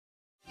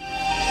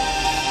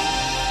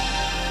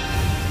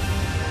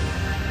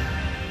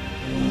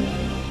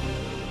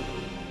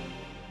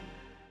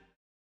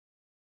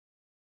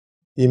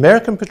The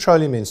American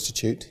Petroleum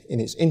Institute,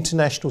 in its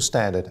international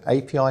standard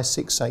API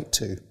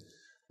 682,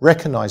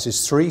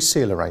 recognises three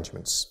seal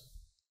arrangements.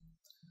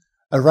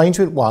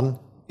 Arrangement 1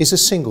 is a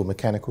single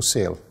mechanical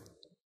seal.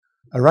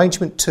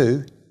 Arrangement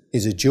 2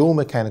 is a dual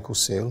mechanical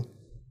seal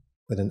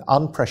with an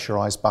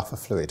unpressurised buffer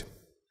fluid.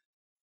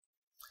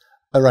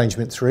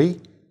 Arrangement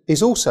 3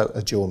 is also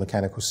a dual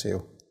mechanical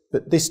seal,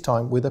 but this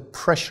time with a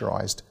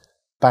pressurised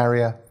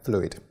barrier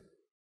fluid.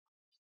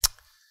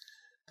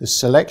 The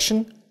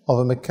selection of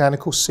a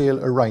mechanical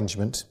seal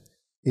arrangement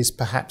is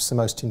perhaps the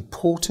most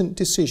important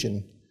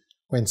decision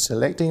when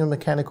selecting a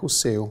mechanical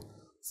seal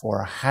for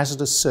a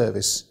hazardous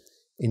service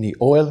in the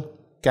oil,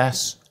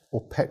 gas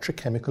or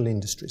petrochemical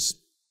industries.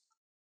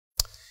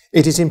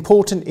 It is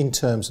important in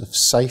terms of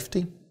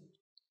safety,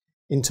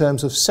 in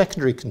terms of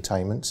secondary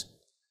containment,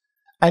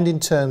 and in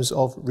terms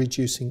of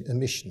reducing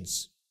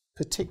emissions,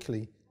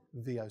 particularly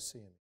VOC.